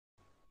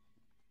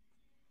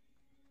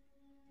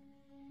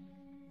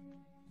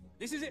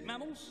This is it,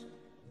 mammals.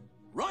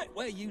 Right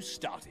where you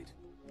started.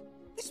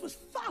 This was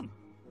fun.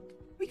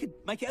 We could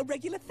make it a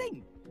regular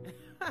thing.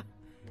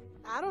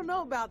 I don't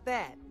know about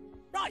that.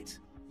 Right.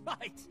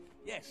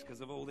 Yes,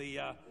 because of all the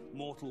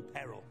mortal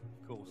peril,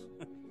 of course.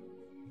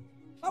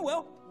 Oh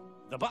well,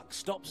 the buck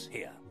stops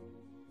here.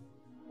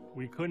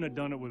 We couldn't have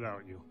done it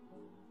without you.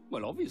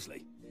 Well,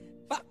 obviously.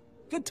 But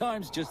good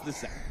times just the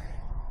same.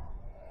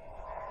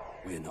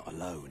 We're not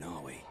alone,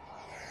 are we?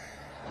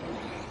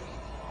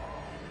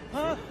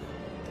 Huh?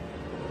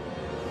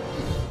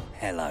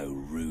 Hello,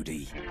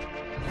 Rudy.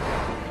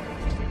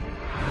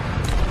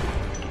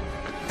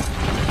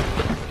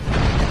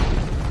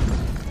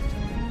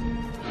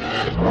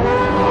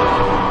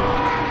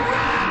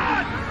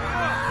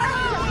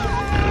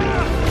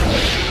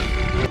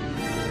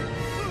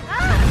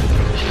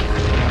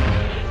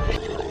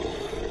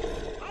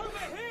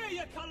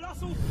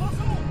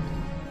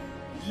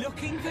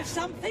 Looking for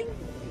something?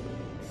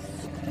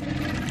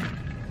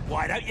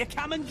 Why don't you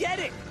come and get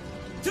it?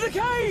 To the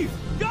cave!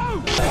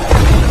 Go!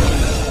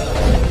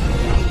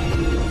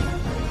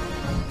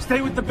 Stay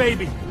with the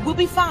baby. We'll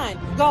be fine.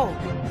 Go.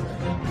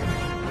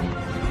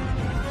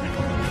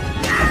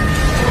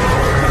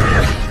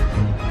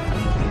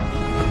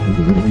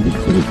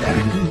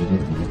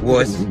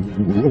 Wuss.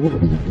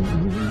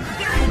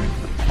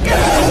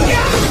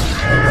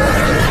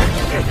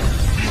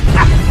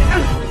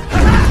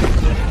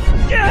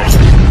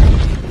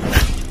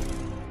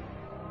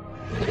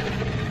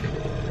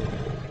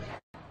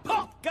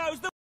 Pop goes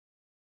the...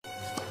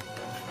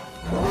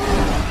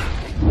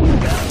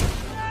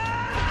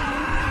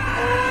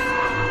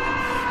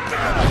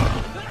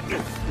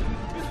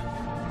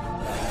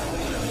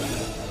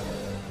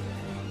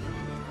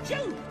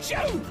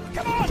 Shoot!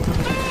 Come on!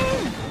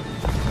 Move!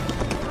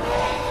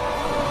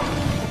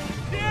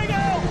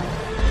 Diego!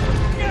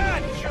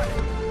 Gotcha!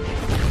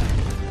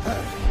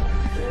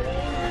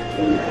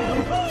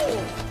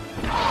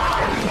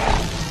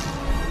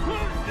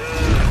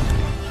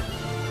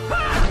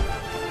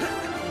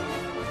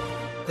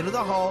 Through the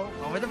hole,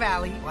 over the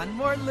valley, one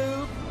more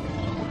loop.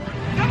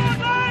 Come on,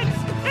 lads!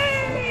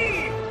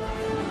 Hey!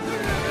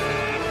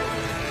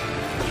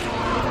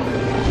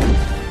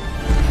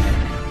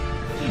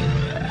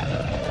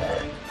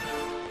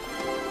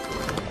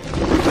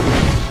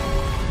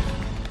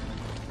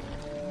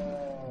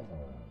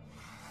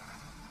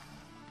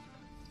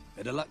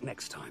 Better luck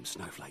next time,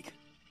 Snowflake.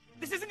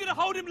 This isn't gonna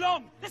hold him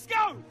long! Let's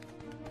go!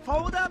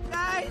 Hold up,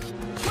 guys!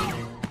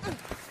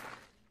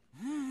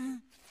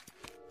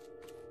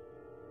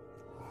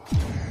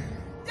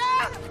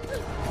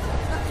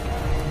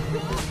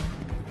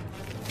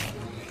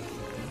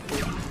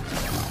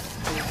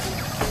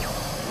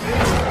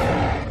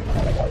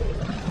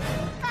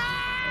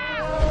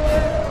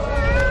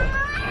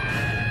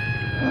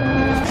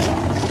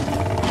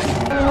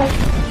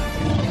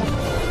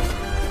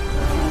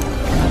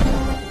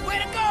 Way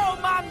to go,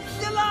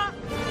 Momzilla!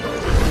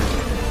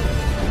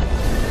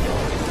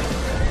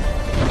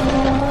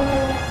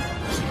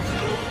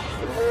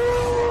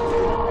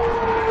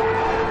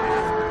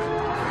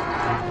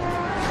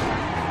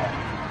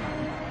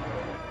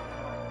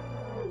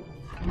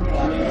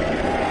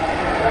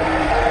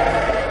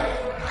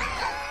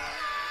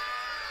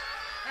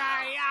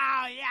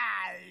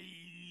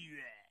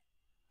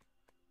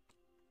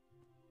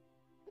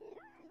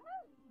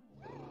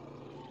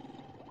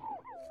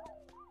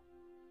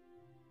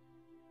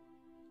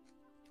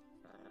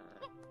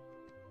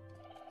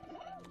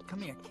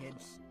 Come here,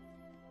 kids.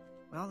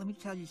 Well, let me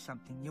tell you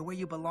something. You're where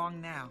you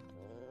belong now.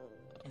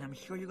 And I'm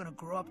sure you're gonna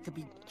grow up to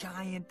be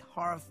giant,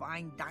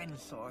 horrifying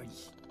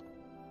dinosaurs.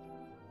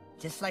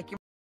 Just like your...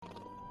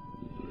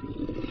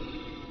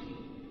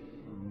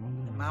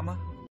 And Mama,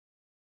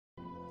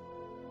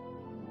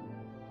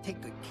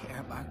 take good care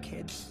of our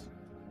kids.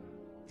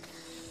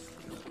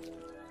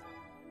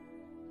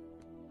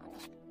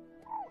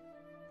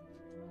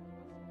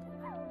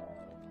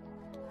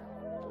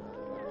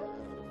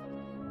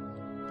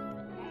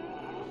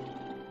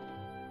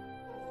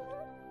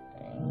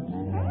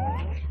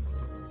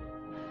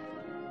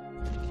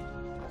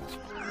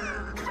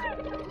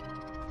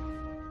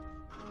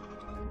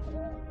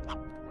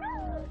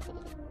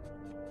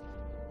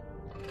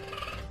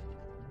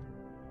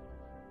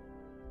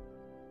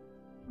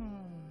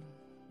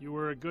 You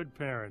were a good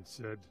parent,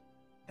 Sid.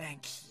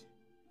 Thanks.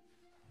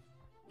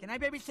 Can I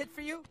babysit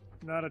for you?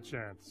 Not a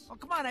chance. Oh,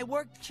 come on, I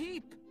work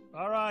cheap.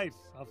 All right,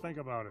 I'll think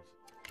about it.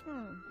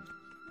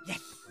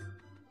 Yes.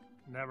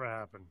 Never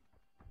happened.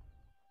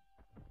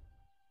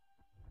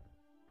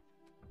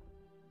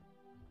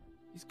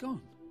 He's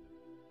gone.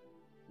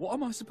 What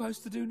am I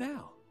supposed to do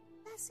now?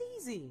 That's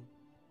easy.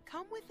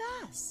 Come with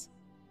us.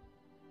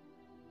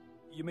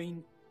 You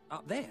mean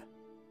up there?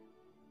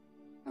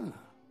 Huh.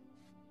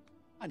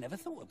 I never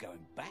thought of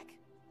going back.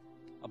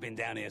 I've been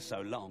down here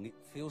so long, it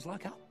feels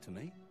like up to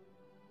me.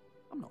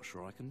 I'm not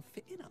sure I can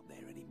fit in up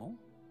there anymore.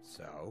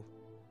 So,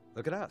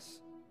 look at us.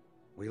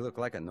 We look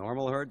like a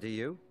normal herd to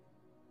you?